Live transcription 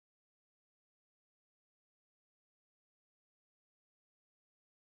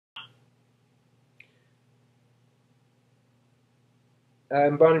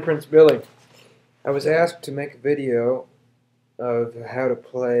I'm Bonnie Prince Billy. I was asked to make a video of how to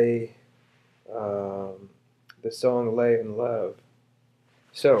play the song Lay in Love.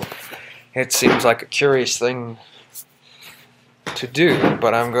 So, it seems like a curious thing to do,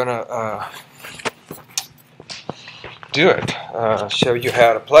 but I'm gonna do it. Show you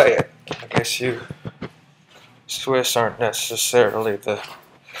how to play it. I guess you Swiss aren't necessarily the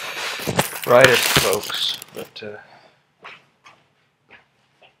brightest folks, but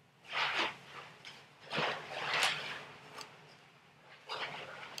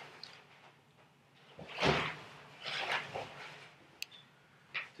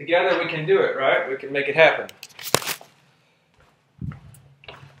together we can do it, right? We can make it happen.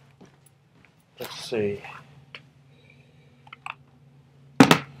 Let's see.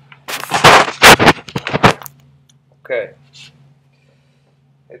 Okay.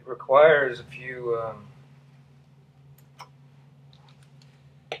 It requires a few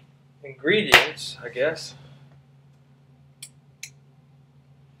ingredients, I guess.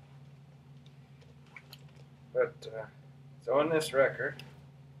 But it's on this record.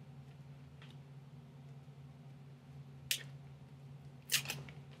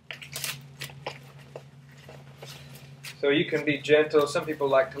 So you can be gentle. Some people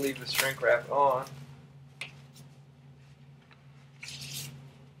like to leave the shrink wrap on.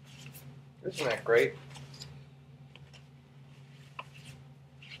 Isn't that great?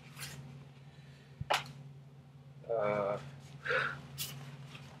 Let's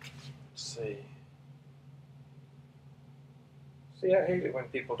see. See, I hate it when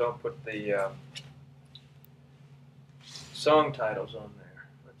people don't put the song titles on there.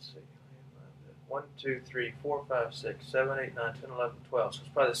 Let's see. 1, 2, 3, 4, 5, 6, 7, 8, 9, 10, 11, 12. So it's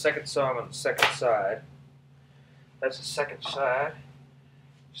probably the second song on the second side. That's the second side.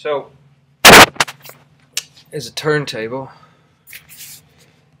 So, is a turntable,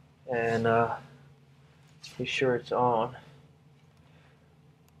 and be sure it's on.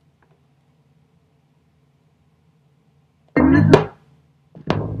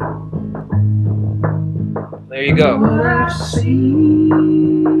 There you go.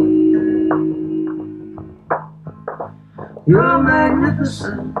 You're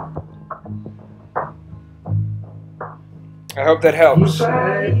magnificent. I hope that helps.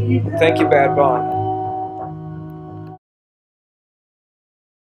 Thank you, Bad Bonn.